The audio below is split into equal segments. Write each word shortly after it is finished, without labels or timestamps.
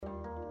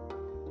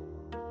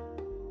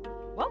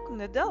Welcome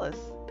to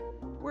Dulles.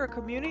 We're a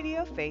community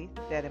of faith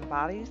that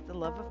embodies the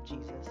love of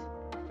Jesus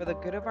for the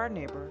good of our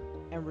neighbor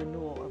and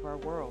renewal of our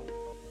world.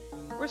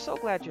 We're so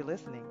glad you're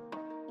listening.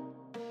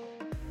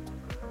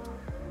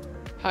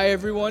 Hi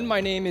everyone, my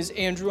name is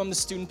Andrew. I'm the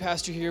student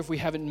pastor here if we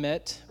haven't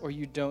met or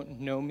you don't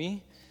know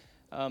me.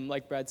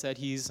 Like Brad said,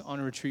 he's on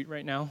a retreat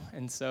right now,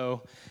 and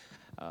so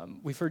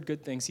we've heard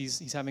good things.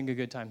 He's having a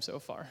good time so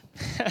far.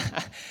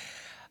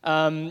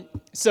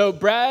 So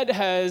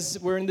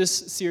we're in this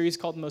series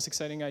called The Most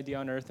Exciting Idea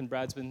on Earth, and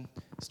Brad's been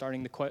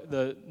starting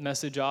the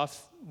message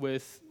off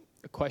with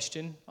a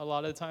question a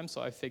lot of the time,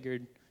 so I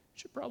figured I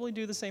should probably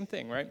do the same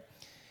thing, right?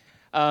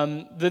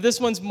 This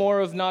one's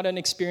more of not an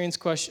experience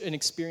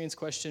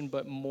question,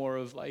 but more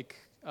of like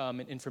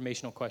an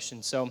informational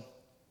question. So,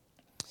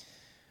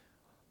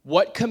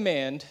 what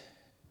command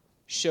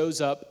shows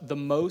up the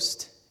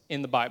most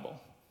in the Bible?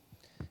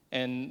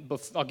 And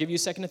I'll give you a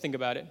second to think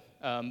about it.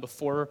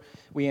 Before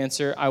we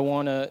answer, I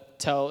want to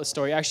tell a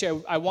story.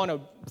 Actually, I want to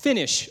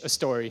finish a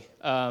story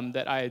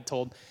that I had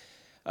told.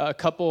 A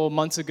couple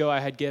months ago, I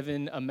had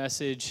given a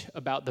message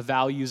about the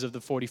values of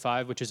the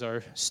 45, which is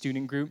our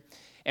student group.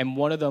 And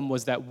one of them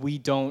was that we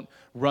don't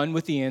run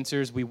with the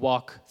answers, we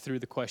walk through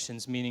the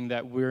questions, meaning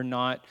that we're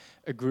not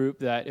a group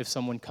that if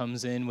someone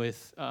comes in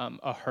with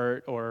a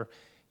hurt or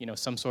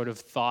some sort of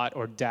thought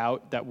or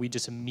doubt, that we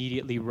just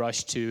immediately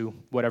rush to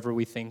whatever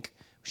we think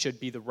should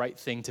be the right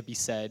thing to be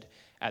said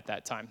at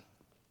that time.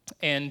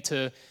 And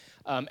to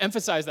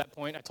emphasize that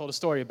point, I told a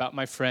story about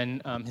my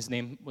friend. His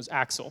name was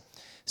Axel.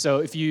 So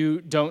if you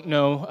don't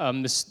know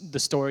the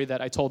story that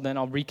I told then,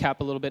 I'll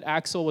recap a little bit.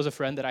 Axel was a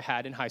friend that I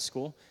had in high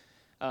school.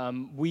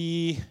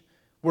 We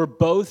were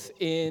both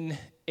in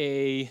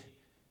a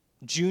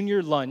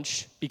junior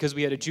lunch because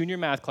we had a junior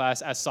math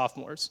class as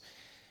sophomores.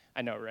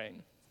 I know, right?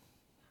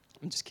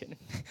 I'm just kidding.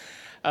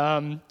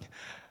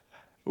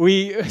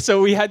 We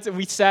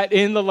sat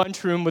in the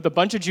lunchroom with a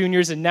bunch of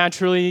juniors, and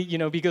naturally,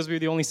 because we were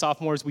the only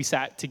sophomores, we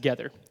sat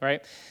together,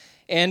 right?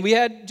 And we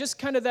had just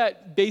kind of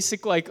that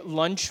basic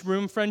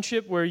lunchroom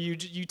friendship where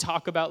you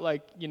talk about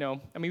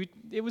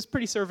it was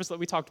pretty surface level.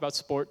 We talked about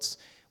sports.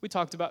 We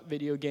talked about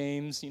video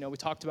games, we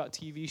talked about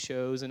TV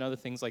shows and other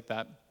things like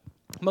that,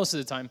 most of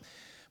the time.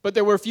 But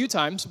there were a few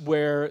times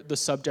where the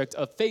subject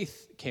of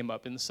faith came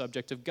up and the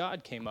subject of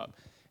God came up.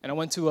 And I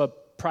went to a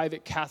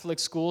private Catholic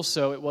school,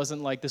 so it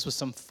wasn't like this was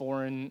some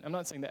foreign, I'm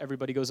not saying that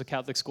everybody goes to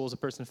Catholic school as a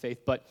person of faith,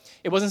 but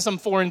it wasn't some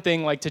foreign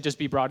thing to just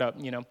be brought up,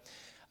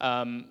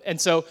 And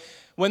so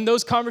when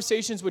those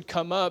conversations would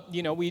come up,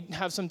 we'd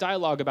have some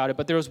dialogue about it.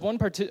 But there was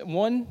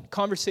one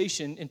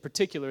conversation in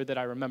particular that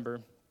I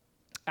remember.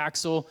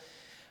 Axel,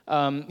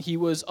 he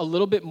was a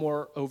little bit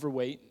more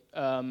overweight.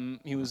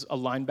 He was a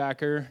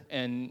linebacker,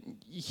 and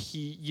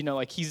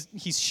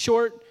he's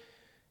short,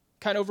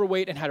 kind of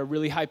overweight, and had a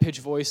really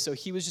high-pitched voice. So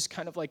he was just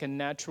kind of like a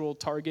natural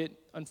target,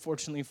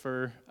 unfortunately,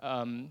 for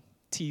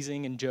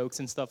teasing and jokes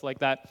and stuff like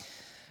that.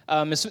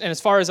 And as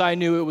far as I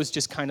knew, it was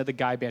just kind of the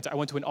guy banter. I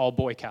went to an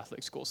all-boy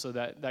Catholic school, so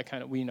that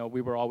kind of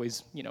we were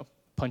always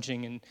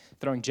punching and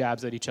throwing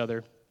jabs at each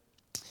other.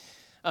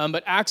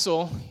 But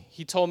Axel,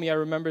 he told me, I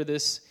remember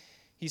this.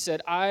 He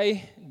said,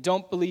 I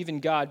don't believe in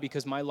God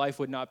because my life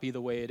would not be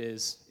the way it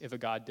is if a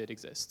God did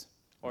exist,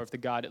 or if the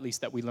God, at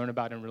least that we learn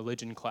about in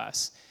religion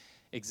class,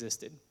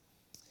 existed.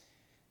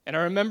 And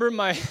I remember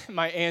my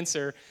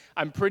answer.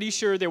 I'm pretty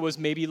sure there was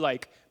maybe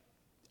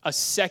a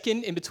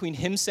second in between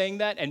him saying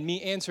that and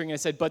me answering. I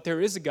said, but there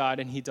is a God,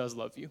 and he does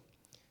love you.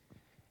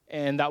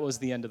 And that was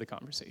the end of the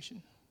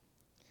conversation.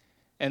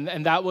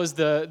 And that was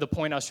the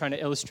point I was trying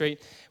to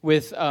illustrate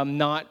with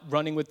not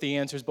running with the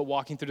answers, but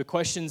walking through the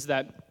questions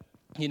that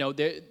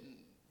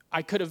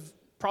I could have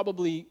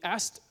probably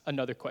asked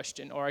another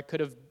question, or I could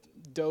have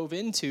dove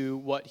into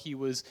what he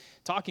was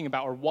talking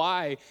about, or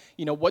why,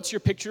 what's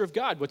your picture of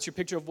God? What's your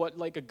picture of what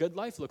a good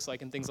life looks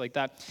like, and things like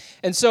that.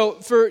 And so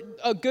for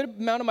a good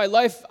amount of my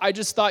life, I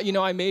just thought,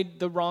 I made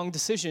the wrong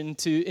decision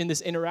in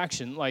this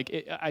interaction.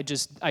 I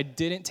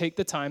didn't take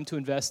the time to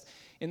invest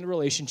in the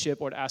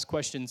relationship or to ask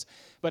questions.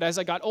 But as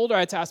I got older, I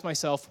had to ask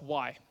myself,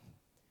 why?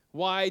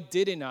 Why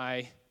didn't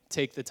I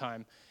take the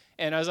time?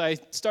 And as I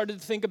started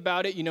to think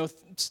about it,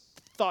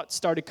 thoughts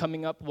started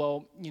coming up.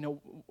 Well,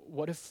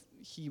 what if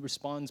he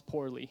responds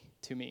poorly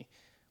to me?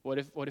 What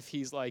if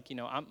he's like,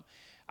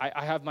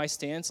 I have my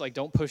stance.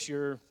 Don't push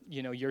your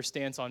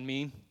stance on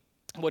me.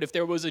 What if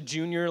there was a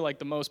junior,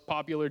 the most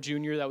popular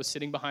junior, that was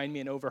sitting behind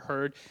me and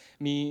overheard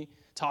me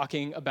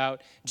talking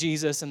about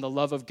Jesus and the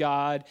love of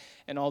God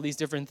and all these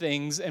different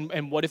things,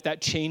 and what if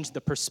that changed the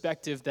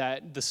perspective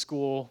that the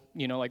school,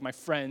 my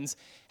friends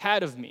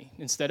had of me?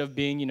 Instead of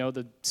being,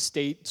 the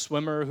state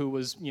swimmer who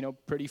was,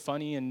 pretty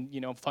funny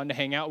and, fun to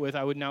hang out with,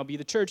 I would now be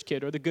the church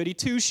kid or the goody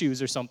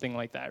two-shoes or something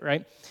like that,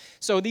 right?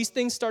 So these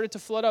things started to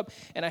flood up,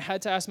 and I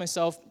had to ask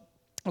myself,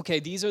 okay,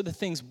 these are the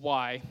things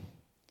why.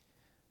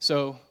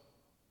 So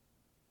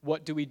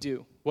what do we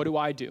do? What do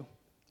I do?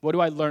 What do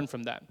I learn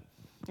from that?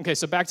 Okay,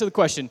 so back to the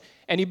question.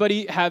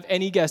 Anybody have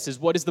any guesses?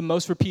 What is the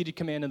most repeated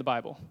command in the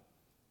Bible?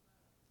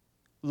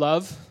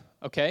 Love,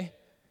 okay.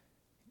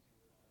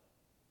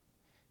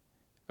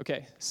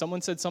 Okay,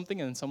 someone said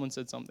something, and then someone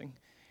said something.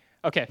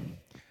 Okay,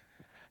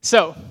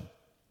 so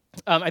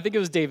I think it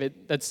was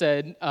David that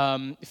said,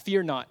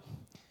 fear not.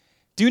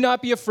 Do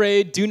not be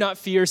afraid, do not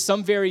fear.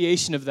 Some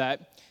variation of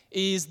that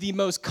is the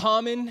most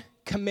common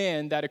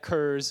command that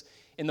occurs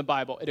in the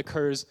Bible. It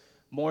occurs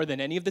more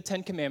than any of the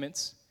 10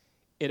 commandments.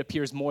 It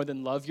appears more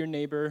than love your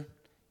neighbor.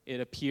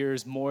 It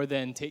appears more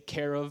than take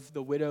care of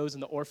the widows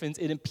and the orphans.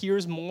 It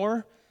appears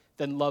more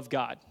than love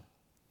God.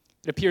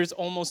 It appears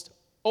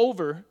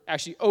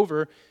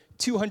over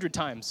 200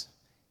 times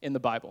in the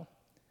Bible.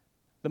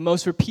 The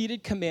most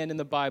repeated command in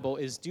the Bible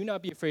is do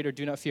not be afraid or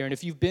do not fear. And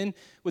if you've been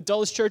with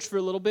Dulles Church for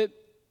a little bit,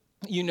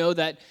 you know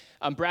that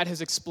Brad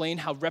has explained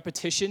how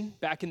repetition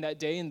back in that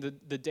day, in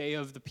the day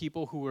of the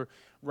people who were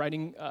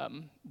writing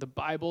the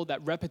Bible,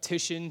 that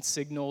repetition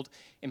signaled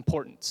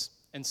importance.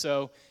 And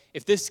so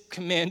if this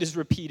command is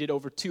repeated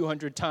over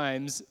 200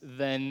 times,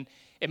 then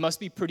it must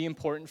be pretty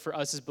important for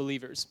us as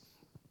believers.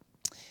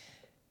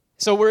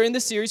 So we're in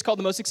this series called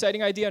The Most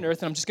Exciting Idea on Earth,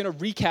 and I'm just going to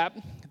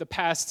recap the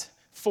past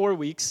 4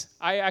 weeks.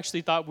 I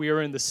actually thought we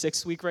were in the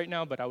 6th week right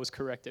now, but I was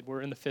corrected.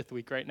 We're in the 5th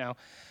week right now.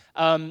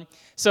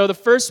 So the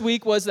first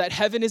week was that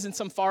heaven isn't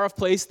some far-off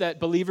place that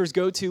believers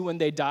go to when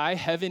they die.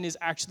 Heaven is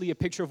actually a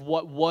picture of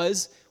what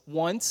was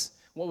once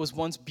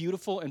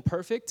beautiful and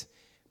perfect,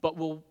 but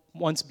will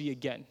once be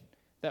again.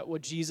 That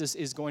what Jesus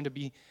is going to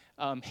be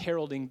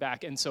heralding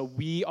back. And so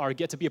we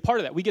get to be a part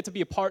of that. We get to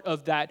be a part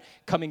of that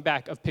coming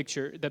back of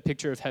the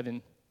picture of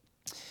heaven.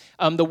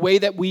 The way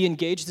that we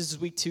engage, this is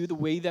week 2, the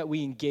way that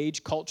we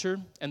engage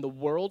culture and the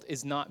world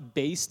is not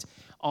based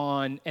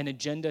on an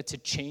agenda to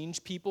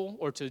change people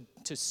or to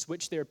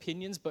switch their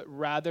opinions, but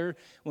rather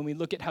when we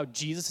look at how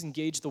Jesus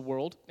engaged the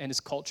world and his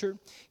culture,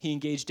 he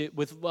engaged it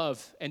with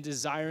love and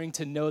desiring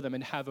to know them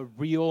and have a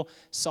real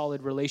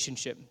solid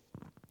relationship.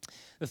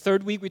 The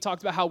third week, we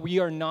talked about how we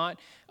are not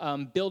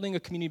building a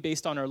community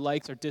based on our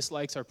likes, our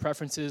dislikes, our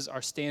preferences,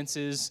 our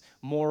stances,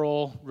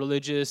 moral,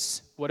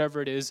 religious,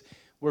 whatever it is.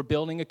 We're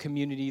building a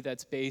community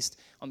that's based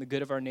on the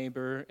good of our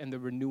neighbor and the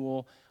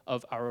renewal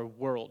of our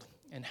world,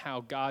 and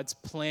how God's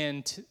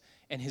plan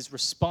and his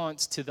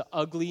response to the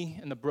ugly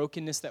and the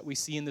brokenness that we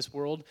see in this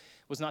world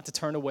was not to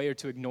turn away or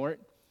to ignore it,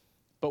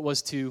 but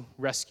was to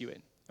rescue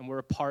it. And we're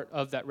a part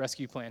of that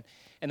rescue plan.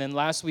 And then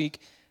last week,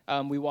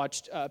 we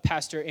watched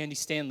Pastor Andy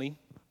Stanley,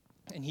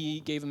 and he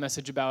gave a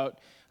message about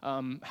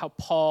how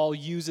Paul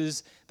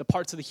uses the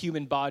parts of the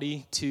human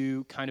body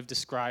to kind of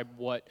describe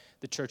what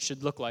the church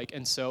should look like.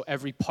 And so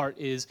every part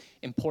is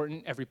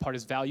important, every part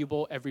is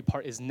valuable, every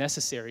part is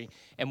necessary.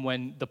 And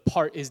when the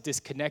part is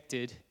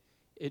disconnected,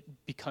 it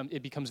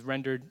becomes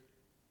rendered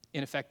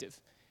ineffective.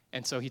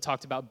 And so he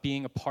talked about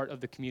being a part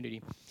of the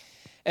community.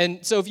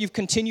 And so if you've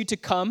continued to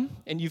come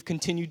and you've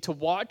continued to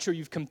watch or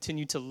you've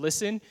continued to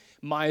listen,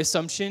 my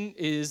assumption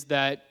is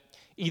that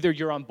either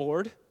you're on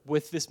board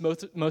with this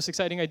most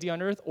exciting idea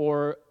on earth,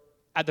 or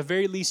at the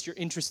very least, you're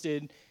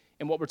interested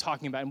in what we're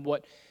talking about and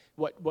what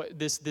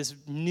this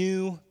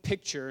new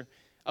picture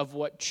of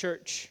what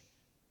church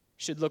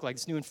should look like,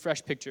 this new and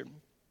fresh picture.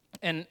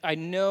 And I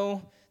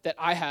know that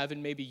I have,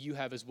 and maybe you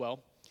have as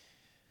well.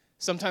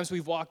 Sometimes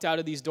we've walked out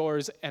of these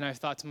doors, and I've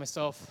thought to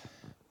myself,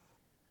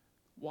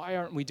 why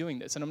aren't we doing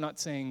this? And I'm not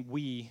saying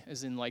we,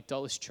 as in like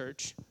Dulles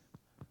Church.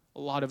 A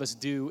lot of us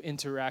do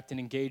interact and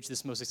engage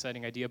this most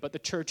exciting idea, but the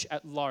church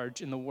at large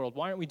in the world,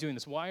 why aren't we doing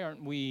this? Why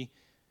aren't we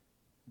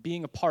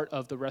being a part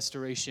of the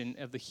restoration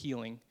of the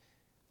healing?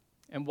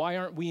 And why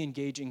aren't we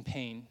engaging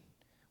pain?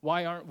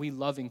 Why aren't we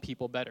loving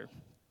people better?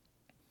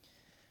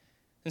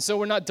 And so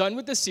we're not done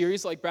with this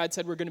series. Like Brad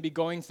said, we're going to be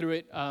going through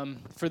it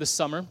for the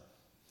summer.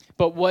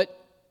 But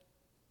what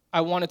I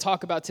want to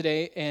talk about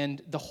today,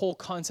 and the whole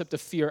concept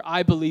of fear,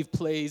 I believe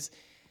plays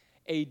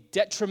a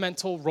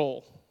detrimental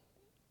role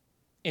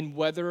in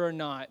whether or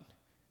not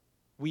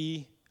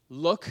we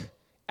look,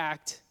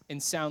 act,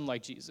 and sound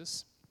like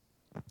Jesus.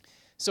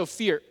 So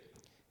fear,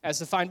 as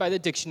defined by the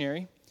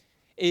dictionary,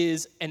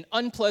 is an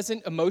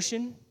unpleasant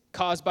emotion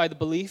caused by the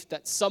belief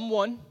that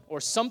someone or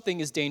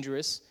something is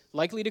dangerous,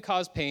 likely to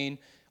cause pain,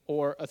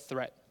 or a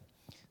threat.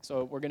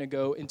 So we're going to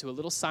go into a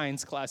little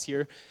science class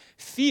here.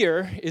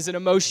 Fear is an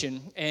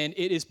emotion, and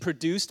it is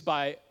produced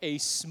by a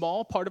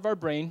small part of our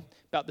brain,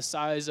 about the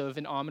size of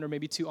an almond or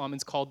maybe 2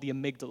 almonds, called the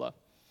amygdala.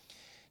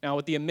 Now,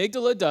 what the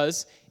amygdala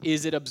does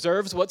is it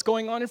observes what's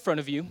going on in front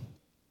of you,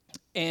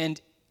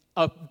 and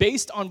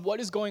based on what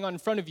is going on in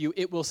front of you,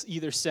 it will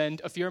either send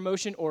a fear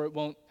emotion or it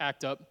won't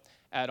act up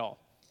at all.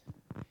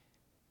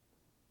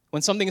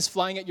 When something is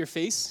flying at your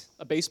face,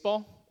 a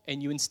baseball,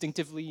 and you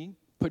instinctively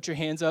put your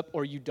hands up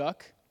or you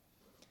duck,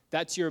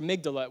 that's your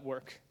amygdala at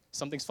work.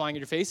 Something's flying at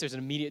your face, there's an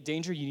immediate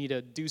danger, you need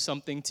to do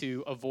something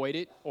to avoid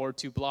it or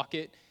to block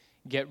it,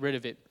 get rid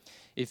of it.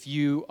 If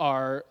you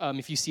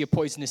see a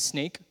poisonous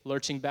snake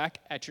lurching back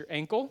at your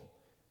ankle,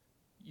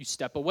 you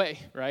step away,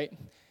 right?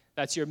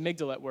 That's your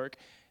amygdala at work.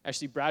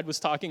 Actually, Brad was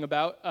talking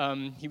about,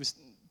 he was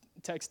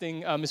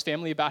texting his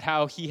family about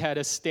how he had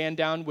a stand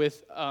down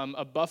with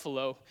a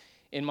buffalo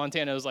in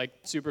Montana. It was like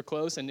super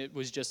close, and it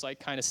was just like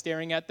kind of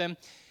staring at them.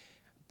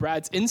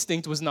 Brad's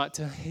instinct was not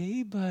to,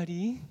 hey,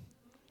 buddy,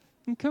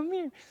 Come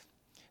here.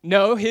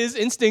 No, his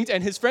instinct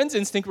and his friend's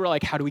instinct were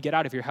like, how do we get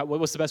out of here?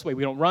 What's the best way?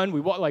 We don't run.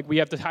 We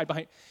have to hide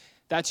behind.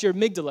 That's your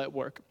amygdala at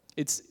work.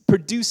 It's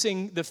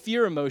producing the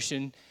fear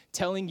emotion,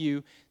 telling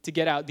you to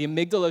get out. The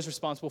amygdala is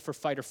responsible for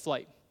fight or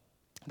flight.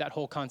 That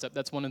whole concept,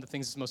 that's one of the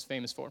things it's most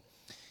famous for.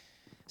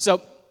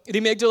 So the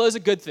amygdala is a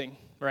good thing,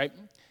 right?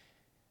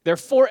 There are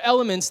 4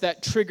 elements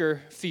that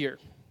trigger fear: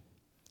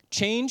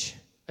 change,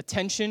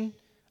 attention,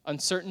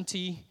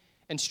 uncertainty,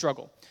 and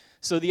struggle.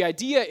 So the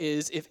idea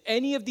is if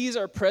any of these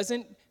are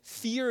present,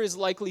 fear is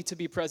likely to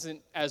be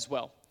present as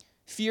well.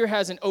 Fear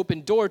has an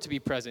open door to be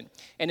present.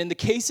 And in the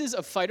cases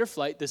of fight or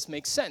flight, this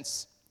makes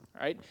sense,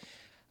 right?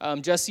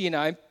 Jesse and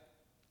I,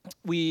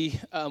 we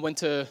went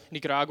to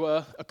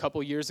Nicaragua a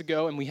couple years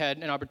ago, and we had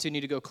an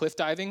opportunity to go cliff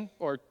diving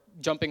or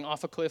jumping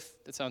off a cliff.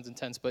 That sounds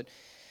intense, but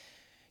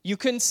you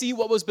couldn't see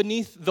what was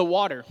beneath the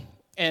water.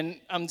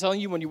 And I'm telling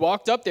you, when you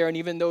walked up there, and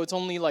even though it's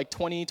only like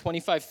 20,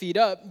 25 feet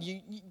up,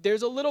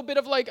 there's a little bit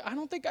of like, I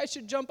don't think I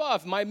should jump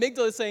off. My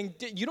amygdala is saying,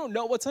 you don't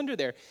know what's under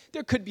there.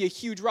 There could be a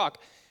huge rock.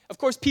 Of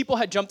course, people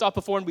had jumped off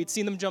before, and we'd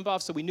seen them jump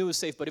off, so we knew it was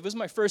safe. But if it was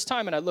my first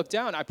time and I looked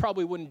down, I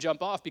probably wouldn't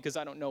jump off because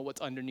I don't know what's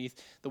underneath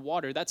the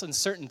water. That's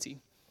uncertainty.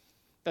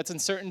 That's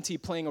uncertainty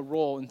playing a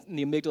role in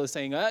the amygdala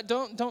saying,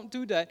 don't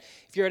do that.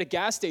 If you're at a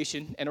gas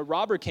station and a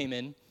robber came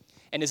in,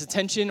 and his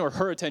attention or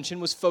her attention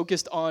was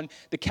focused on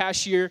the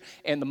cashier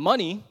and the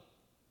money,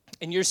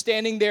 and you're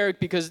standing there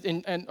because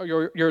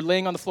or you're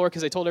laying on the floor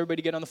because they told everybody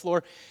to get on the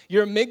floor,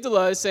 your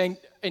amygdala is saying,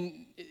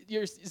 and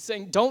you're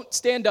saying, don't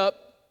stand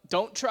up,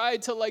 don't try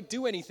to like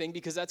do anything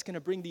because that's going to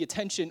bring the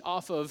attention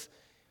off of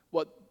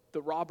what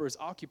the robber is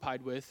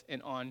occupied with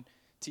and on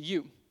to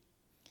you.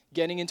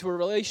 Getting into a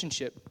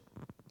relationship,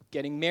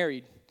 getting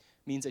married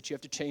means that you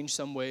have to change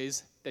some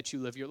ways that you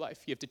live your life.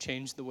 You have to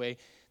change the way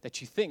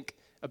that you think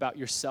about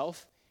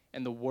yourself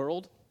and the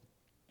world.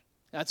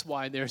 That's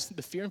why there's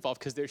the fear involved,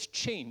 because there's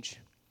change,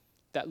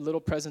 that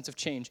little presence of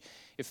change.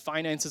 If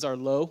finances are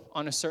low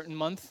on a certain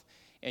month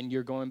and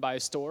you're going by a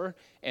store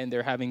and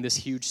they're having this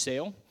huge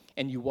sale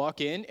and you walk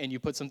in and you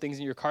put some things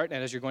in your cart,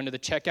 and as you're going to the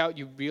checkout,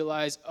 you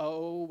realize,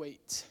 oh,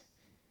 wait,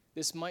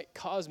 this might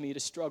cause me to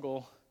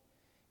struggle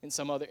in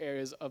some other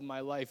areas of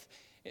my life.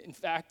 In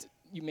fact,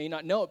 you may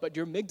not know it, but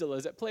your amygdala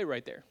is at play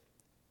right there,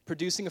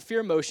 producing a fear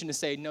emotion to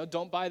say, no,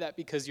 don't buy that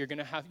because you're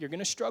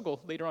gonna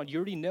struggle later on. You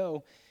already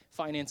know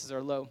finances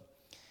are low.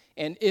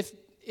 And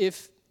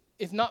if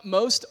not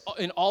most,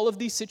 in all of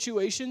these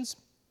situations,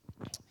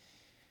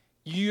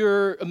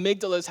 your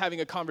amygdala is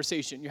having a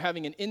conversation. You're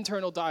having an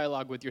internal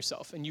dialogue with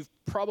yourself, and you've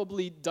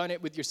probably done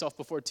it with yourself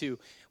before too.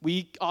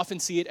 We often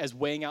see it as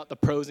weighing out the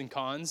pros and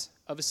cons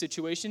of a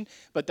situation,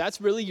 but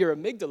that's really your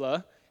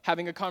amygdala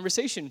having a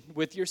conversation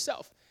with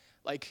yourself.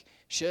 Like,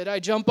 should I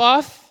jump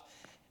off?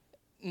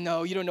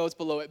 No, you don't know what's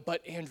below it.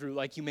 But Andrew,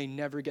 like, you may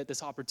never get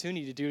this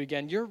opportunity to do it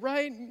again. You're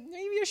right.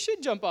 Maybe you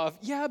should jump off.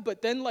 Yeah,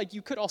 but then, like,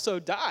 you could also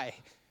die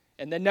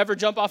and then never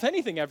jump off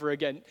anything ever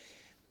again.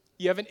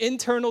 You have an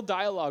internal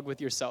dialogue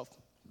with yourself.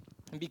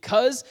 And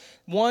because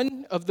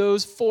one of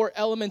those 4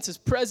 elements is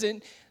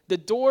present, the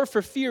door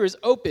for fear is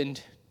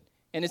opened,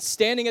 and it's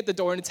standing at the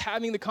door, and it's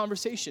having the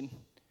conversation.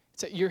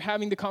 You're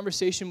having the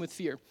conversation with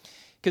fear.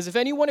 Because if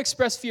anyone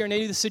expressed fear in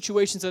any of the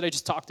situations that I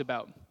just talked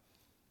about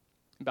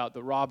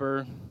the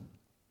robber,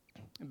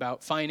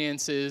 about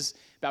finances,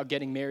 about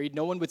getting married,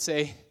 no one would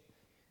say,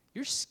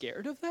 you're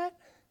scared of that?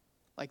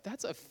 Like,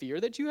 that's a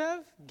fear that you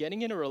have,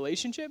 getting in a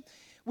relationship?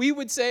 We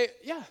would say,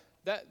 yeah,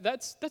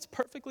 that's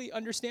perfectly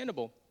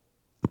understandable.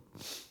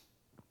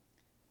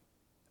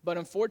 But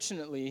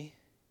unfortunately,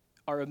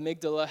 our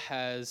amygdala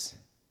has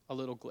a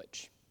little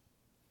glitch.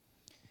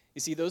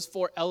 You see, those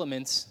 4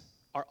 elements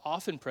are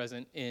often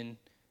present in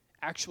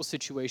actual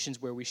situations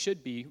where we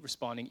should be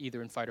responding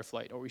either in fight or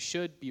flight, or we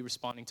should be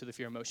responding to the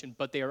fear emotion,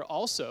 but they are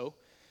also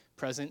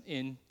present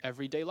in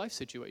everyday life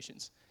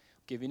situations.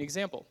 I'll give you an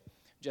example.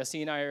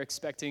 Jesse and I are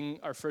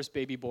expecting our first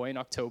baby boy in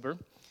October,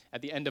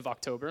 at the end of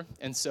October,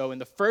 and so in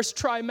the first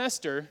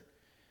trimester,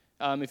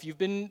 if you've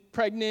been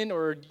pregnant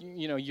or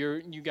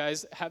you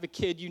guys have a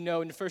kid, in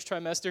the first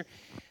trimester,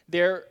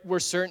 there were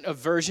certain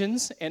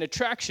aversions and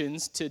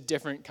attractions to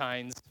different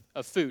kinds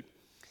of food.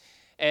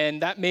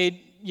 And that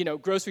made,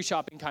 grocery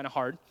shopping kind of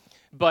hard.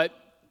 But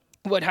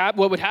what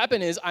would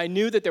happen is I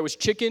knew that there was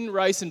chicken,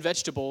 rice, and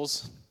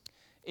vegetables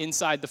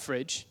inside the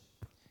fridge.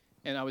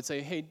 And I would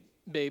say, hey,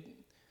 babe,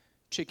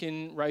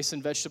 chicken, rice,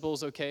 and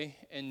vegetables, okay?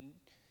 And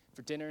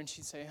for dinner, and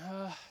she'd say,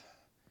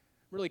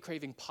 really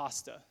craving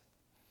pasta.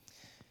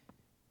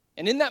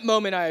 And in that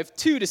moment, I have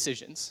 2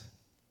 decisions.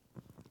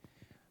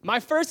 My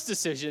first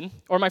decision,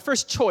 or my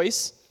first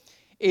choice,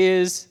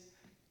 is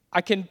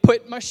I can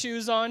put my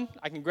shoes on,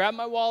 I can grab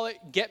my wallet,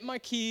 get my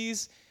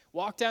keys,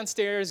 walk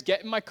downstairs,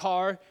 get in my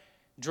car,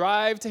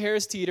 drive to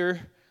Harris Teeter,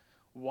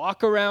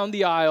 walk around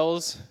the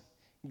aisles,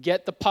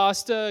 get the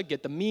pasta,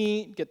 get the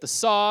meat, get the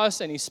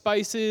sauce, any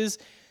spices,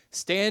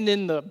 stand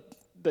in the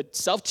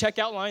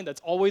self-checkout line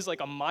that's always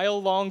like a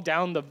mile long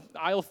down the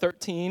aisle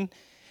 13,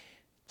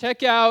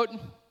 check out,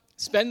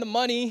 spend the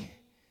money,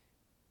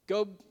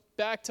 go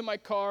back to my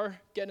car,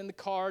 get in the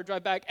car,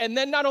 drive back. And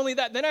then not only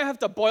that, then I have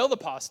to boil the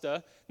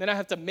pasta, then I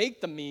have to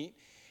make the meat,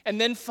 and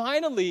then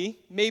finally,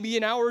 maybe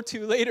an hour or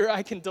two later,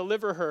 I can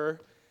deliver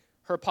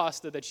her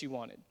pasta that she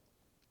wanted.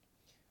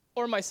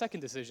 Or my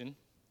second decision,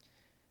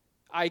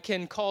 I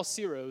can call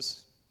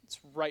Ciro's, it's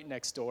right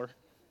next door,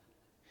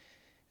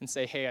 and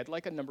say, hey, I'd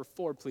like a number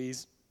 4,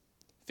 please.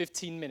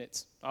 15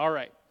 minutes. All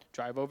right,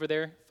 drive over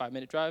there,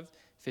 5-minute drive,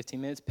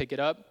 15 minutes, pick it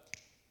up.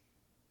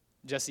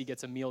 Jesse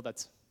gets a meal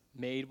that's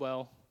made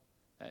well,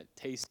 that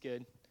tastes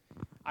good.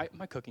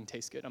 My cooking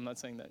tastes good. I'm not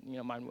saying that,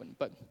 mine wouldn't,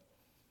 but.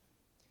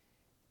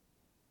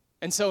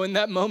 And so in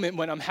that moment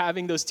when I'm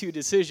having those two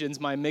decisions,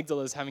 my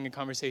amygdala is having a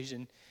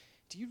conversation.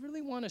 Do you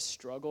really want to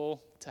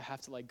struggle to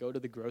have to go to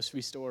the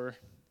grocery store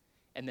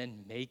and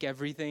then make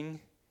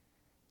everything?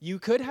 You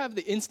could have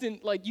the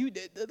instant,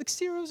 the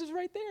Ciro's is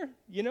right there,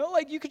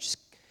 you could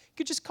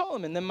just call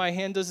them. And then my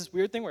hand does this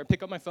weird thing where I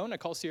pick up my phone, I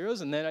call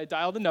Ciro's, and then I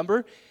dial the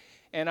number,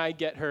 and I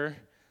get her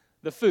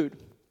the food.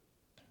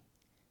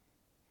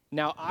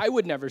 Now, I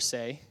would never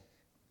say,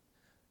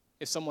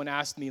 if someone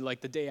asked me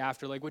the day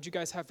after, what'd you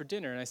guys have for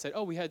dinner? And I said,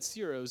 oh, we had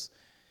Ciro's.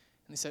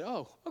 And they said,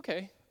 oh,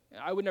 okay.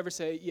 I would never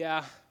say,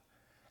 yeah,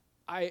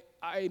 I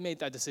made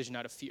that decision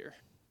out of fear.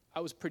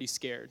 I was pretty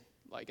scared,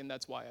 and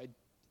that's why I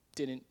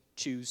didn't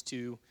choose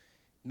to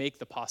make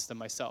the pasta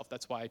myself.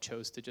 That's why I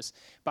chose to just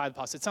buy the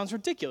pasta. It sounds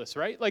ridiculous,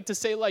 right? To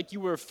say you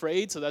were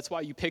afraid, so that's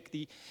why you picked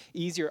the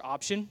easier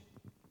option.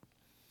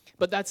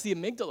 But that's the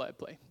amygdala at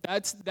play.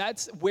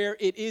 That's where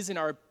it is in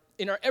our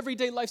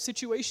everyday life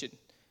situation.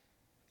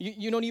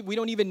 We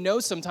don't even know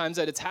sometimes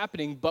that it's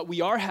happening, but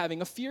we are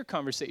having a fear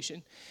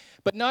conversation.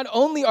 But not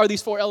only are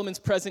these 4 elements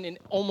present in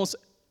almost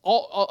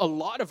a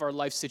lot of our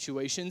life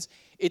situations,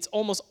 it's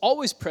almost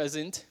always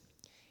present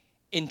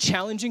in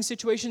challenging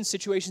situations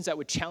that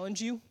would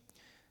challenge you,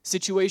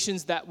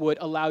 situations that would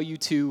allow you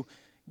to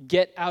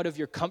get out of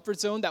your comfort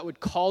zone, that would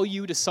call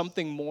you to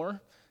something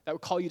more, that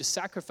would call you to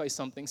sacrifice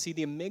something. See,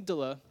 the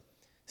amygdala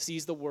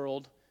sees the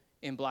world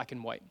in black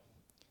and white.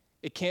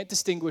 It can't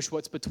distinguish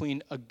what's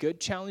between a good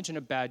challenge and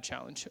a bad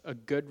challenge, a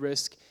good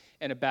risk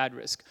and a bad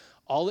risk.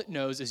 All it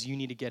knows is you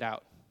need to get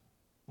out.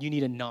 You need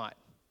to not.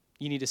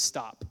 You need to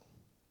stop.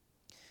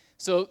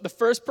 So the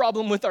first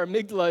problem with our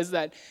amygdala is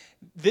that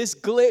this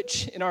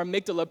glitch in our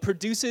amygdala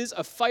produces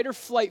a fight or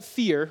flight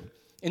fear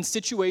in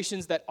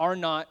situations that are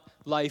not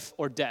life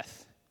or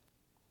death.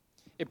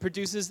 It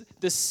produces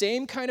the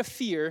same kind of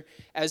fear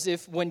as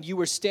if when you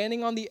were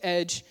standing on the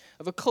edge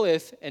of a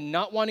cliff and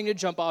not wanting to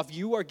jump off,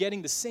 you are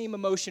getting the same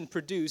emotion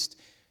produced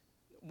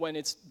when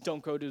it's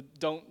don't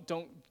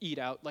eat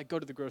out, go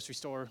to the grocery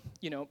store,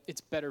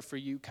 it's better for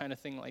you kind of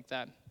thing like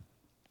that.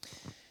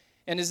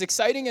 And as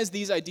exciting as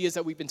these ideas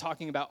that we've been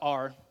talking about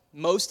are,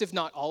 most if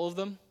not all of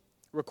them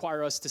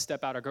require us to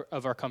step out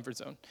of our comfort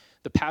zone.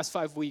 The past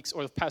 5 weeks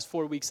or the past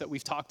 4 weeks that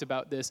we've talked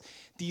about this,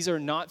 these are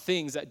not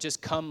things that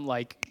just come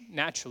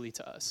naturally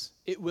to us.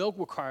 It will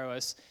require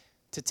us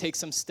to take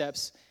some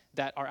steps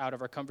that are out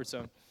of our comfort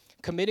zone.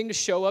 Committing to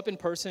show up in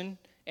person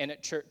and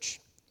at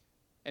church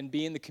and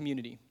be in the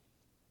community.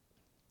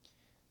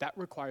 That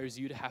requires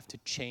you to have to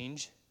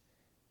change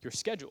your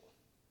schedule,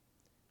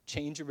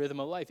 change your rhythm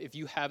of life. If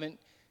you haven't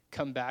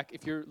come back,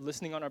 if you're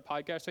listening on our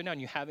podcast right now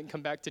and you haven't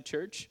come back to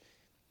church,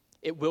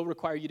 it will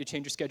require you to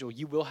change your schedule.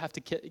 You will have to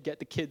get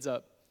the kids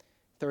up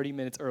 30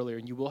 minutes earlier,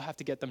 and you will have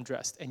to get them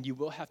dressed, and you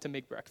will have to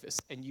make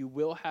breakfast, and you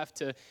will have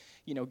to,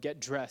 get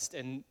dressed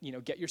and,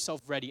 get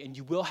yourself ready, and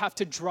you will have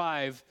to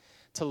drive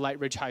to Light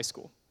Ridge High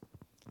School.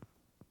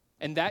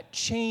 And that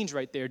change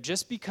right there,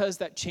 just because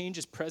that change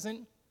is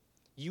present,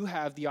 you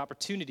have the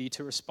opportunity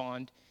to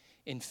respond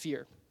in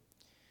fear.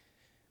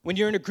 When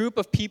you're in a group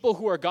of people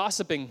who are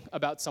gossiping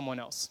about someone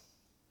else,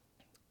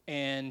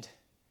 and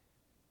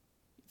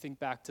you think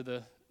back to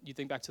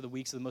the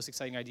weeks of the most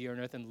exciting idea on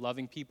earth and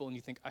loving people, and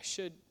you think, I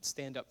should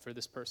stand up for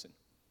this person.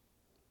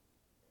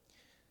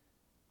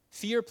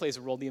 Fear plays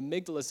a role. The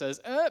amygdala says,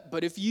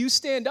 but if you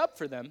stand up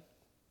for them,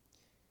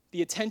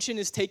 the attention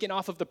is taken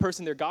off of the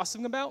person they're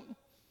gossiping about,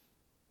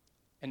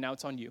 and now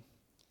it's on you.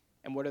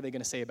 And what are they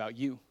going to say about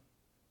you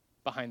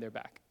behind your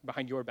back?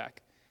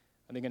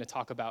 Are they going to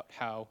talk about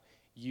how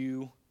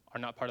you are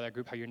not part of that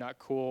group, how you're not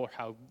cool, or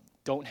how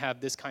don't have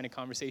this kind of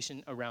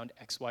conversation around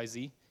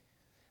XYZ?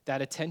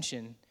 That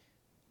attention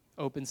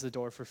opens the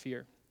door for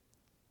fear.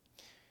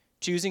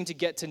 Choosing to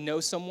get to know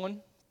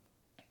someone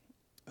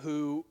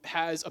who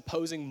has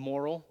opposing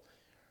moral,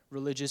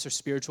 religious, or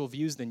spiritual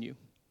views than you.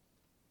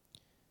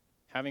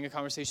 Having a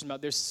conversation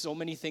about there's so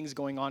many things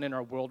going on in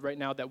our world right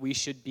now that we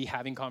should be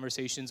having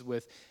conversations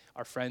with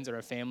our friends and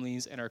our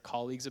families and our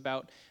colleagues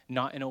about,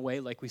 not in a way,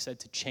 like we said,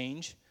 to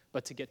change,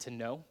 but to get to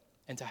know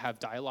and to have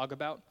dialogue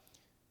about.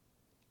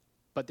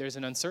 But there's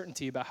an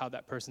uncertainty about how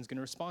that person's going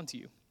to respond to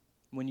you.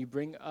 When you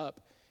bring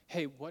up,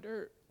 hey, what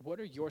are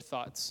your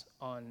thoughts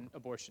on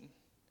abortion?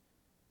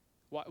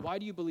 Why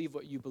do you believe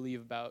what you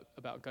believe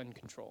about gun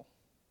control?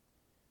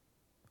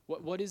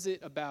 What is it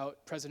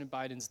about President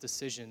Biden's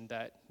decision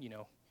that,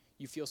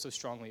 you feel so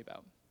strongly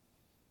about?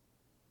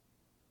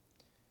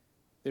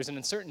 There's an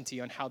uncertainty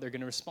on how they're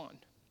going to respond.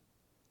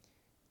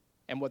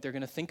 and what they're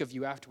going to think of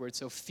you afterwards.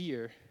 So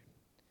fear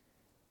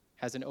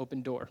has an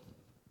open door.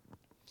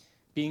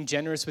 Being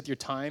generous with your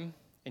time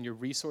and your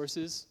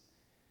resources,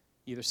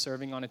 either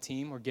serving on a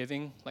team or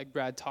giving, like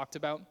Brad talked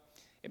about,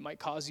 it might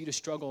cause you to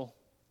struggle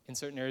in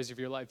certain areas of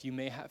your life. You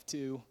may have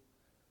to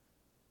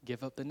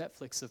give up the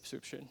Netflix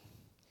subscription.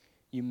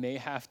 You may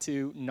have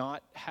to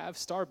not have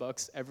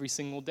Starbucks every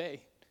single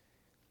day.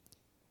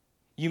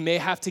 You may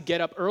have to get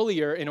up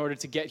earlier in order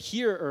to get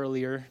here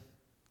earlier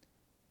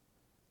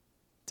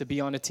to be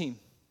on a team.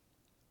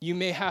 You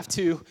may have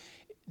to,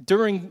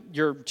 during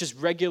your just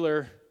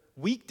regular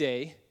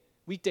weekday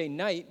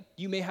night,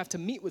 you may have to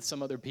meet with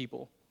some other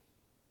people.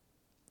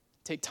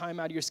 Take time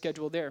out of your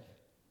schedule there.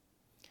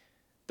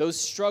 Those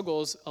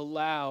struggles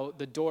allow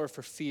the door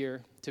for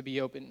fear to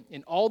be open.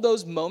 In all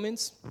those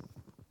moments,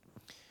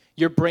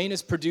 your brain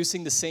is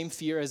producing the same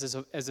fear as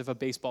if a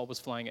baseball was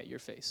flying at your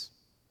face.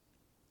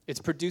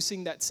 It's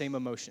producing that same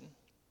emotion.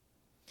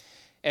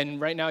 And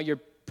right now you're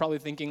probably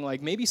thinking,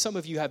 like, maybe some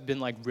of you have been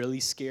like really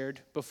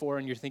scared before,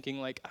 and you're thinking,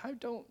 like, I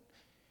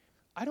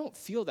don't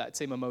feel that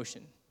same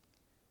emotion.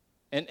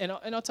 And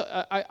I'll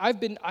tell I've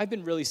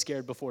been really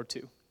scared before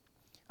too.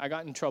 I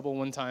got in trouble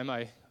one time.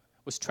 I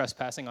was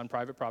trespassing on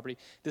private property.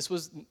 This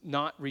was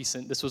not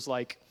recent. This was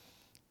like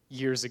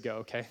years ago,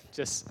 okay?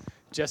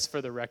 Just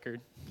for the record.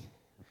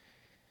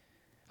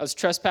 I was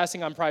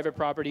trespassing on private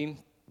property,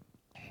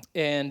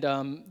 and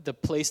the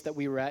place that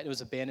we were at, it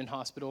was an abandoned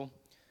hospital,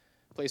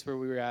 place where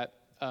we were at.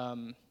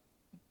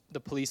 The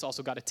police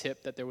also got a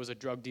tip that there was a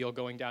drug deal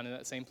going down in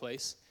that same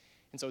place.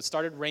 And so it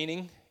started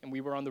raining, and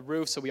we were on the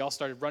roof, so we all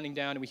started running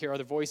down, and we hear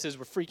other voices.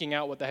 We're freaking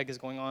out. What the heck is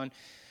going on?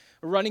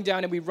 We're running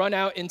down, and we run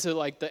out into,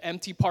 like, the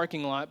empty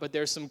parking lot, but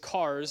there's some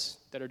cars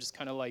that are just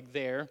kind of, like,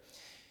 there.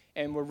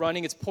 And we're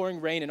running. It's pouring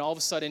rain, and all of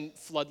a sudden,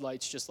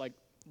 floodlights, just, like,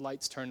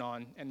 lights turn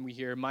on, and we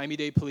hear,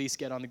 Miami-Dade police,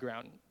 get on the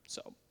ground.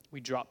 So we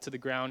drop to the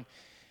ground,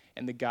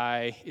 and the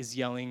guy is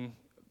yelling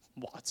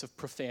lots of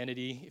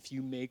profanity. If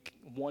you make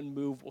one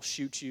move, we'll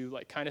shoot you,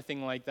 like, kind of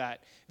thing like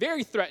that.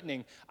 Very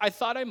threatening. I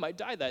thought I might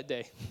die that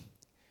day.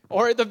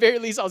 Or at the very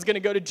least, I was going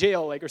to go to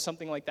jail, like, or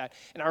something like that.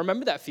 And I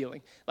remember that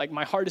feeling. Like,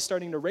 my heart is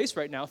starting to race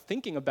right now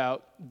thinking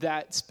about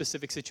that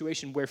specific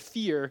situation where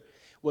fear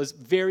was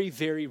very,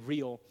 very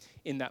real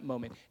in that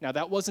moment. Now,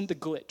 that wasn't the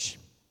glitch.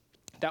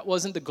 That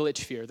wasn't the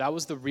glitch fear. That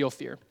was the real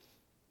fear.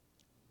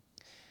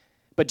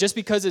 But just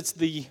because it's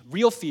the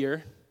real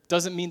fear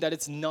doesn't mean that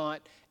it's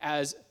not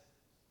as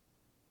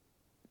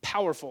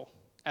powerful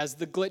as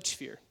the glitch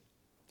fear.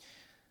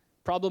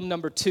 Problem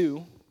number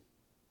 2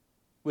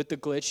 with the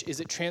glitch is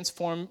it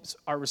transforms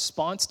our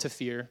response to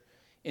fear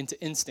into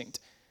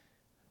instinct.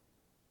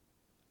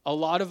 A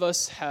lot of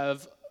us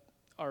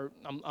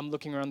I'm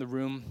looking around the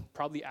room,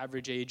 probably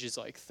average age is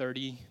like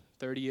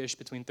 30-ish,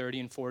 between 30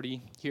 and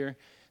 40 here.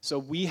 So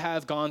we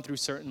have gone through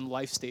certain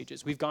life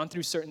stages. We've gone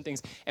through certain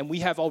things, and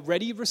we have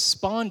already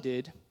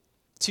responded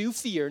to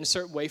fear in a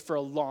certain way for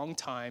a long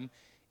time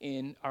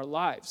in our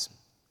lives.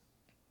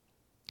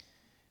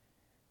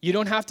 You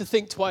don't have to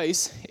think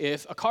twice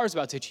if a car is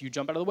about to hit you,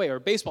 jump out of the way, or a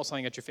baseball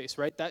flying at your face,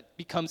 right? That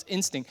becomes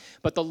instinct.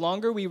 But the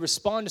longer we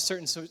respond to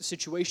certain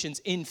situations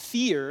in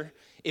fear,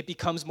 it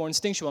becomes more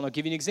instinctual. And I'll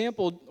give you an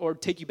example, or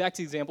take you back to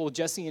the example of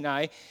Jesse and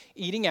I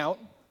eating out.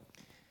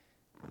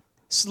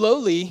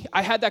 Slowly,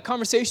 I had that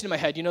conversation in my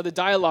head, the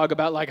dialogue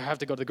about, like, I have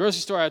to go to the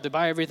grocery store, I have to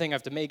buy everything, I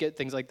have to make it,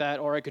 things like that,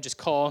 or I could just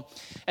call.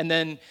 And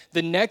then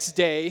the next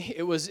day,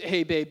 it was,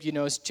 hey, babe,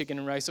 is chicken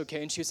and rice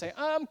okay? And she would say,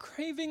 I'm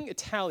craving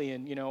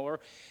Italian,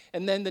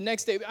 and then the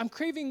next day, I'm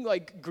craving,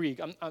 like,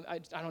 Greek. I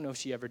don't know if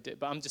she ever did,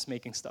 but I'm just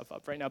making stuff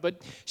up right now.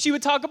 But she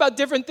would talk about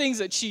different things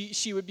that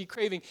she would be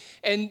craving.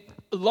 And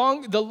the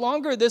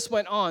longer this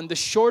went on, the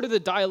shorter the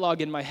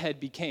dialogue in my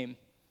head became.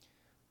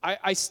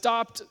 I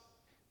stopped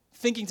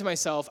thinking to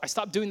myself, I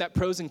stopped doing that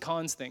pros and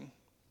cons thing.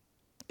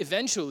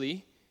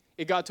 Eventually,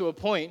 it got to a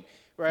point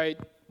where I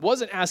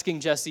wasn't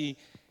asking Jessie,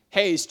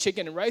 hey, is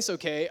chicken and rice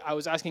okay? I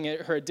was asking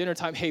her at dinner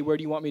time, hey, where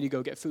do you want me to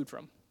go get food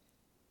from?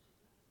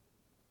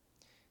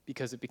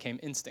 Because it became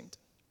instinct.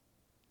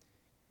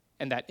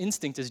 And that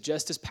instinct is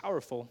just as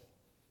powerful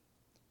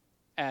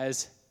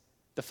as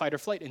the fight or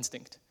flight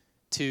instinct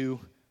to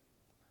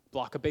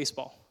block a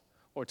baseball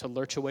or to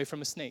lurch away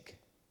from a snake.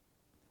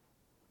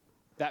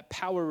 That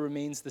power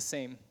remains the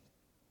same.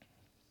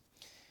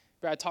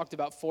 Brad talked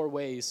about 4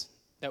 ways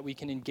that we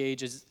can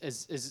engage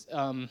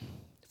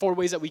 4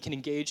 ways that we can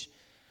engage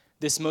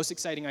this most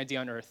exciting idea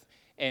on earth.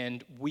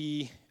 And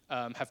we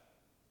have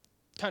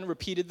kind of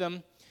repeated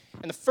them.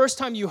 And the first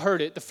time you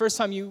heard it, the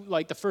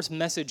first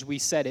message we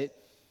said it,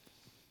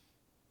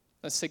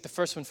 let's take the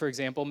first one, for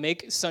example,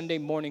 make Sunday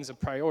mornings a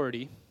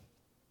priority.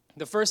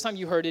 The first time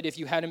you heard it, if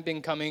you hadn't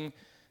been coming,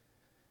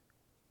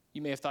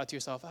 you may have thought to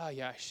yourself,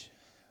 yeah,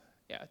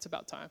 it's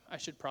about time. I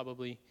should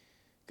probably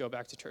go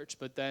back to church.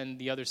 But then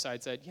the other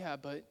side said, yeah,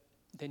 but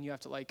then you have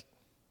to, like,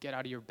 get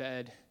out of your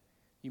bed.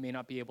 You may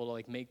not be able to,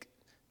 like, make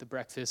the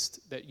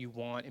breakfast that you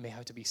want. It may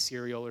have to be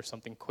cereal or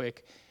something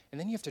quick.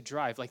 And then you have to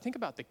drive. Like, think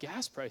about the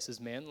gas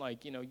prices, man.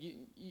 Like,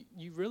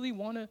 you really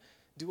want to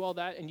do all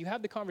that? And you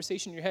have the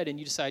conversation in your head, and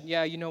you decide,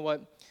 yeah, you know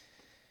what?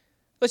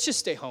 let's just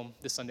stay home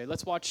this Sunday.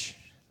 Let's watch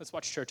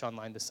church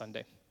online this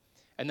Sunday.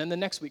 And then the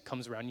next week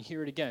comes around, you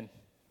hear it again.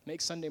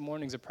 Make Sunday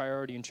mornings a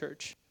priority in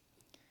church.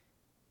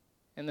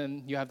 And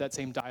then you have that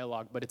same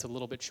dialogue, but it's a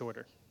little bit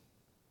shorter.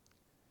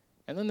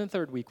 And then the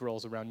third week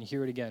rolls around, you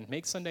hear it again.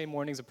 Make Sunday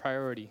mornings a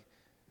priority.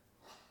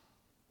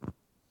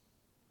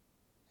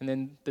 And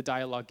then the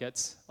dialogue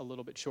gets a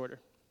little bit shorter.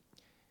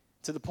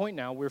 To the point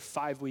now, we're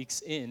 5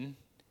 weeks in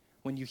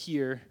when you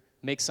hear,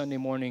 make Sunday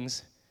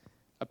mornings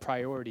a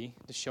priority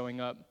to showing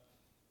up.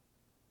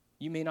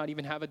 You may not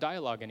even have a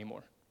dialogue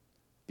anymore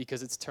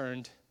because it's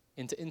turned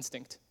into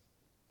instinct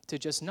to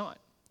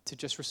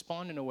just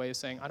respond in a way of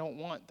saying, I don't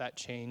want that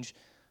change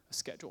of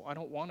schedule. I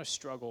don't want to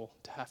struggle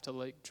to have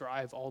to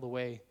drive all the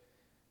way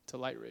to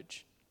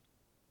Lightridge.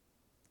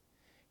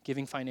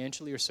 Giving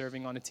financially or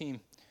serving on a team.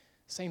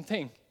 Same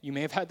thing. You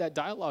may have had that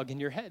dialogue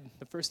in your head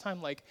the first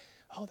time,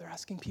 oh, they're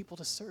asking people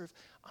to serve.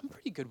 I'm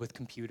pretty good with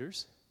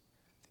computers.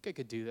 I think I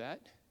could do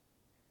that.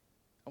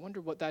 I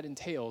wonder what that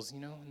entails,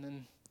 and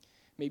then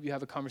maybe you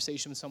have a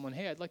conversation with someone,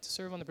 hey, I'd like to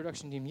serve on the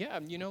production team. Yeah,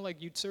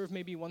 you'd serve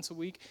maybe once a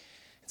week.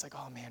 It's like,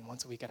 oh man,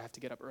 once a week I'd have to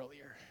get up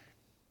earlier.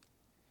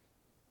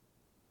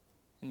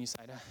 And you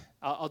decide,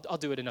 I'll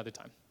do it another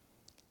time.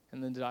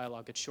 And then the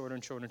dialogue gets shorter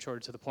and shorter and shorter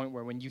to the point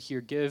where when you hear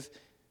give,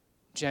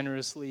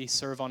 generously,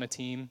 serve on a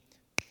team,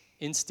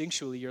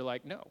 instinctually you're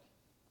like, no.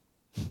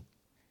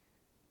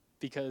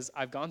 Because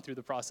I've gone through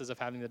the process of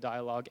having the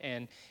dialogue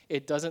and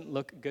it doesn't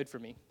look good for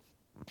me.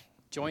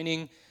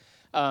 Joining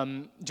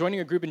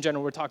a group in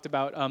general, we talked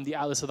about the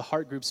Atlas of the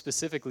Heart group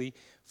specifically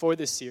for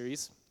this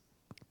series.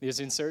 There's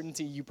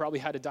uncertainty. You probably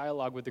had a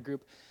dialogue with the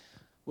group.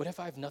 What if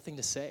I have nothing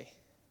to say?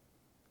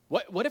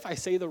 What if I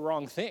say the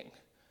wrong thing?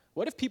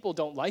 What if people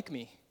don't like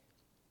me?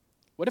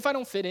 What if I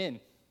don't fit in?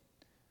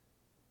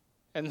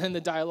 And then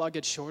the dialogue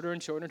gets shorter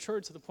and shorter and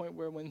shorter to the point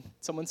where when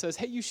someone says,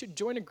 hey, you should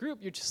join a group,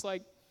 you're just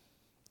like,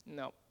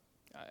 no.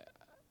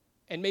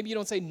 And maybe you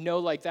don't say no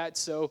like that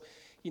so,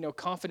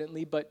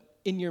 confidently, but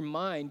in your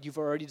mind, you've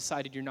already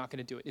decided you're not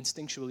going to do it.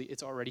 Instinctually,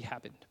 it's already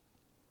happened.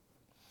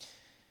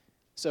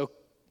 So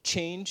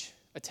change,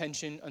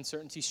 attention,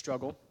 uncertainty,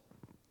 struggle.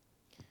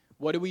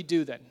 What do we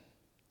do then?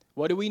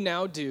 What do we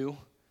now do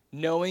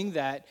knowing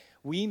that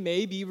we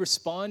may be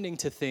responding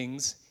to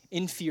things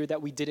in fear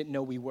that we didn't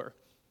know we were?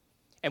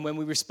 And when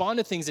we respond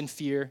to things in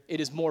fear, it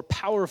is more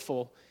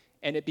powerful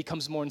and it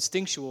becomes more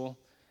instinctual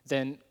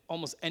than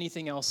almost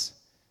anything else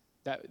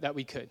that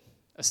we could.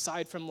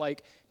 Aside from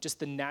just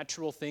the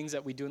natural things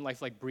that we do in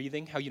life, like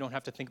breathing, how you don't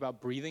have to think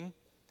about breathing.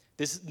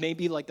 This may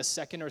be the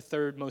second or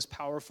third most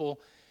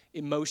powerful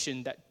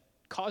emotion that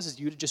causes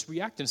you to just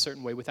react in a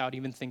certain way without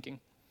even thinking.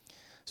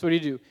 So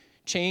what do?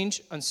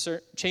 Change,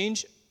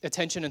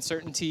 attention,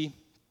 uncertainty,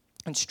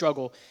 and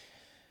struggle.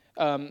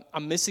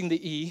 I'm missing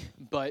the E,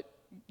 but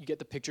you get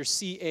the picture.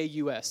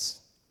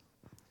 CAUS.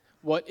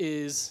 What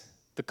is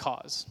the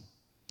cause?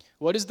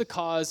 What is the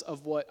cause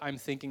of what I'm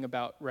thinking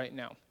about right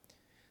now?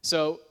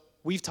 So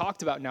we've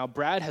talked about now,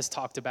 Brad has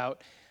talked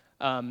about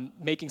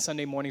making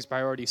Sunday mornings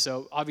priority.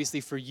 So obviously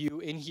for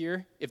you in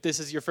here, if this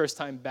is your first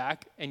time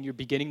back and you're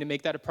beginning to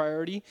make that a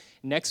priority,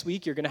 next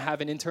week you're going to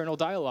have an internal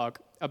dialogue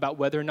about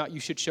whether or not you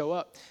should show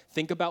up.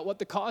 Think about what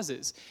the cause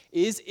is.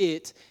 Is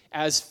it,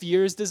 as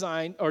fear is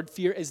designed, or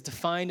fear is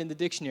defined in the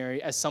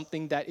dictionary, as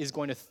something that is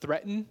going to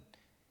threaten,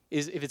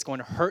 if it's going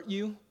to hurt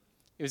you,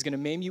 if it's going to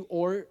maim you,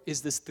 or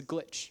is this the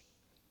glitch?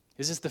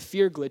 Is this the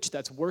fear glitch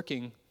that's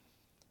working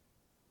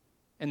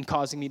and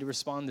causing me to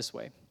respond this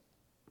way?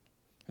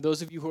 For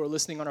those of you who are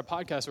listening on our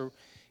podcast, or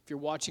if you're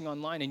watching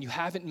online and you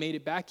haven't made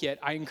it back yet,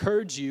 I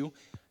encourage you,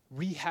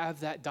 rehab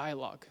that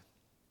dialogue.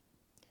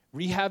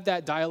 Rehab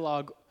that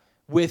dialogue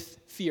with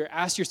fear.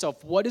 Ask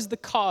yourself, what is the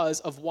cause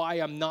of why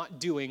I'm not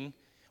doing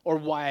or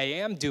why I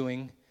am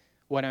doing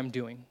what I'm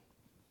doing?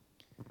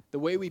 The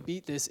way we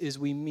beat this is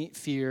we meet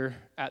fear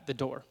at the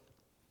door.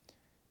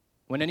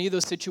 When any of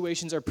those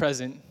situations are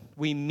present,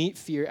 we meet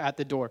fear at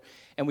the door.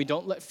 And we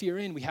don't let fear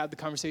in. We have the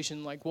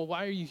conversation like, well,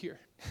 why are you here?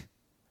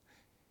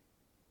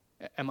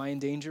 Am I in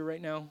danger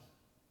right now?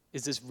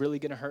 Is this really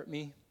going to hurt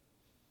me?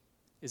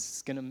 Is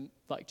this going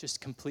to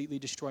just completely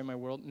destroy my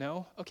world?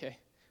 No? Okay.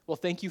 Well,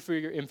 thank you for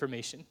your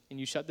information. And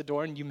you shut the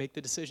door and you make the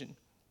decision.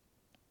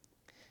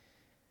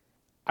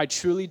 I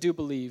truly do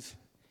believe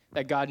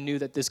that God knew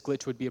that this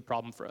glitch would be a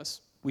problem for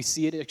us. We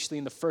see it actually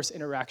in the first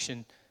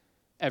interaction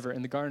ever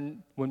in the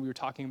garden when we were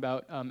talking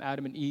about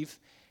Adam and Eve.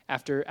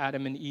 After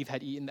Adam and Eve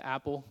had eaten the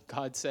apple,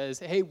 God says,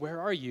 hey,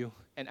 where are you?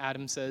 And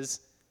Adam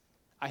says,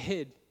 I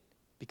hid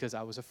because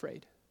I was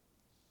afraid.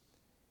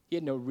 He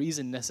had no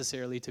reason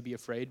necessarily to be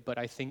afraid, but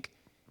I think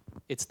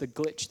it's the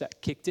glitch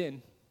that kicked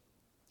in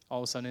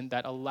all of a sudden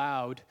that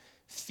allowed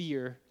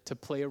fear to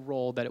play a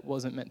role that it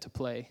wasn't meant to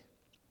play.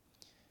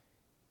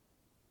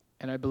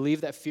 And I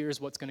believe that fear is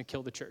what's going to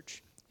kill the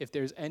church. If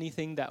there's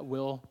anything that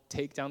will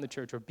take down the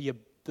church or be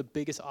the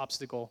biggest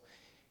obstacle,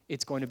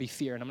 it's going to be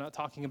fear. And I'm not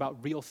talking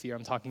about real fear.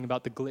 I'm talking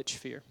about the glitch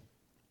fear.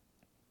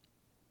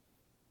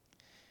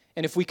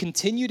 And if we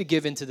continue to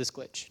give into this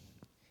glitch,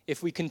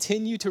 if we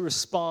continue to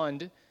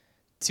respond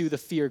to the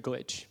fear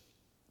glitch,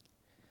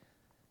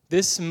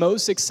 This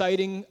most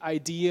exciting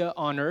idea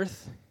on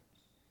earth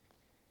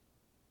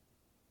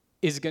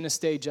is going to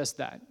stay just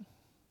that.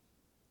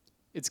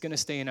 It's going to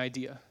stay an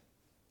idea.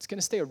 It's going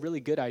to stay a really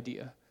good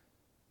idea,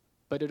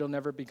 but it'll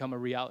never become a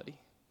reality.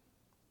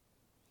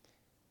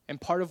 And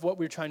part of what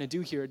we're trying to do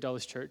here at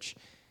Dulles Church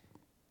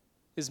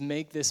is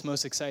make this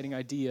most exciting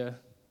idea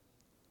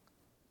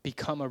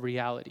become a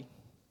reality.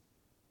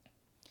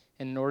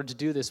 And in order to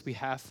do this, we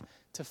have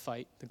to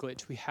fight the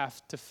glitch. We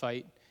have to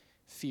fight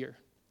fear.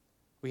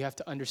 We have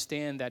to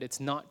understand that it's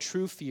not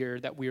true fear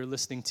that we are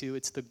listening to.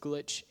 It's the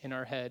glitch in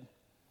our head.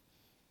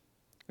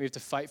 We have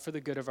to fight for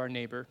the good of our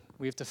neighbor.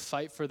 We have to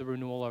fight for the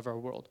renewal of our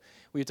world.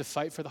 We have to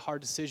fight for the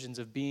hard decisions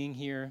of being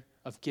here,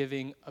 of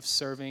giving, of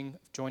serving,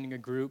 of joining a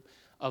group,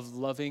 of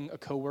loving a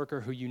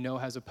coworker who you know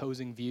has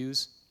opposing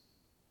views.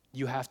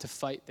 You have to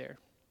fight there.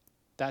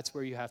 That's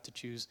where you have to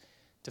choose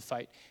to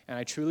fight. And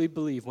I truly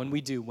believe when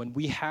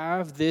we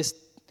have this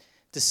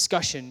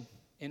discussion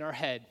in our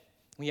head,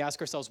 we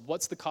ask ourselves,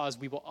 what's the cause?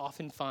 We will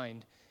often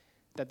find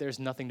that there's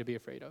nothing to be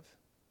afraid of.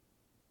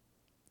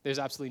 There's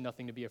absolutely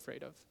nothing to be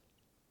afraid of.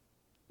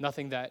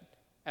 Nothing that,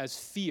 as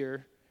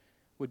fear,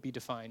 would be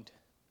defined.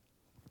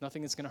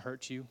 Nothing that's going to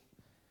hurt you.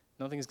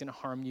 Nothing is going to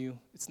harm you.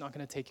 It's not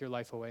going to take your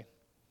life away.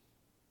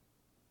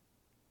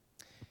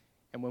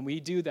 And when we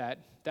do that,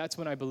 that's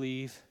when I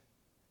believe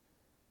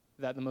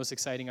that the most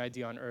exciting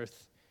idea on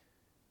earth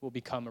will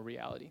become a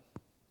reality.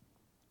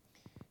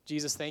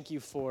 Jesus, thank you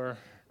for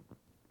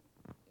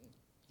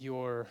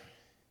your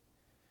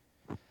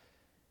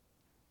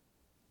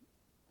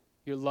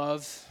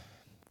love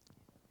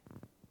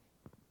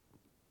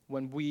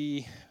when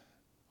we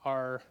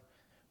are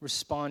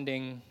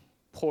responding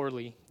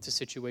poorly to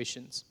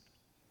situations,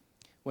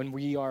 when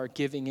we're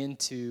giving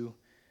into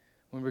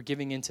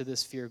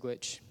this fear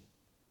glitch.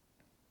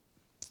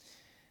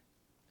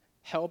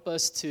 Help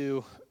us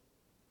to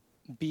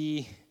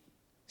be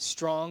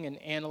strong and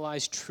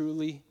analyze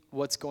truly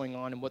what's going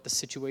on and what the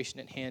situation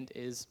at hand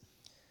is,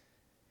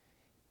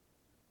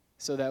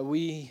 so that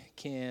we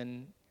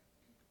can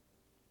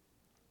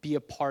be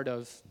a part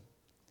of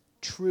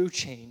true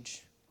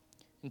change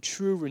and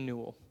true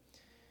renewal.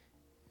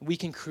 We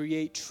can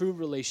create true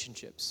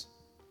relationships,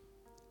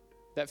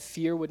 that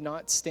fear would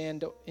not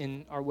stand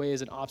in our way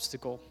as an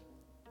obstacle,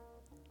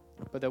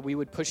 but that we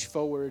would push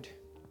forward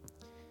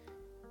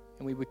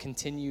and we would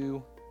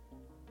continue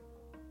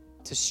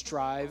to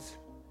strive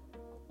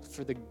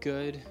for the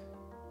good,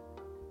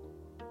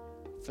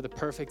 for the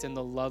perfect and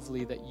the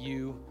lovely that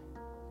you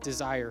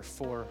desire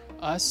for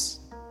us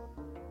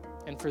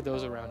and for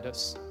those around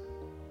us.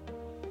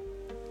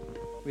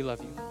 We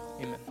love you.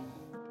 Amen.